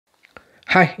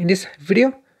Hi, in this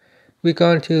video, we're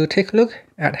going to take a look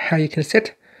at how you can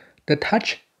set the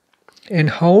touch and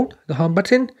hold the home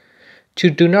button to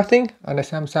do nothing on the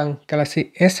Samsung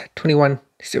Galaxy S21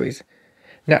 series.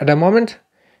 Now at the moment,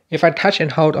 if I touch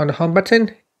and hold on the home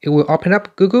button, it will open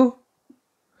up Google.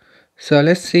 So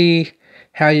let's see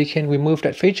how you can remove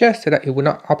that feature so that it will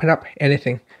not open up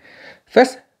anything.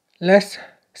 First, let's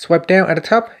swipe down at the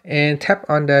top and tap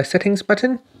on the settings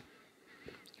button.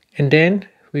 And then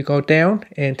we go down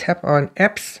and tap on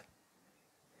apps.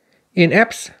 In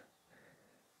apps,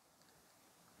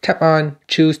 tap on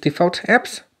choose default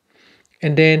apps,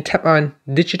 and then tap on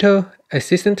digital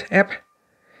assistant app,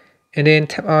 and then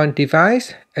tap on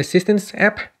device assistance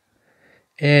app.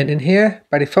 And in here,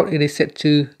 by default, it is set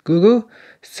to Google,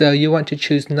 so you want to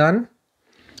choose none.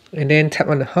 And then tap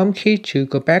on the home key to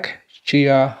go back to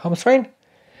your home screen.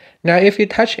 Now if you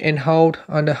touch and hold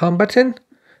on the home button,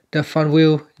 the phone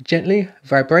will gently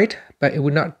vibrate, but it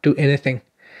will not do anything.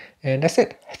 And that's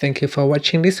it. Thank you for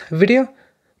watching this video.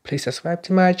 Please subscribe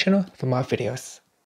to my channel for more videos.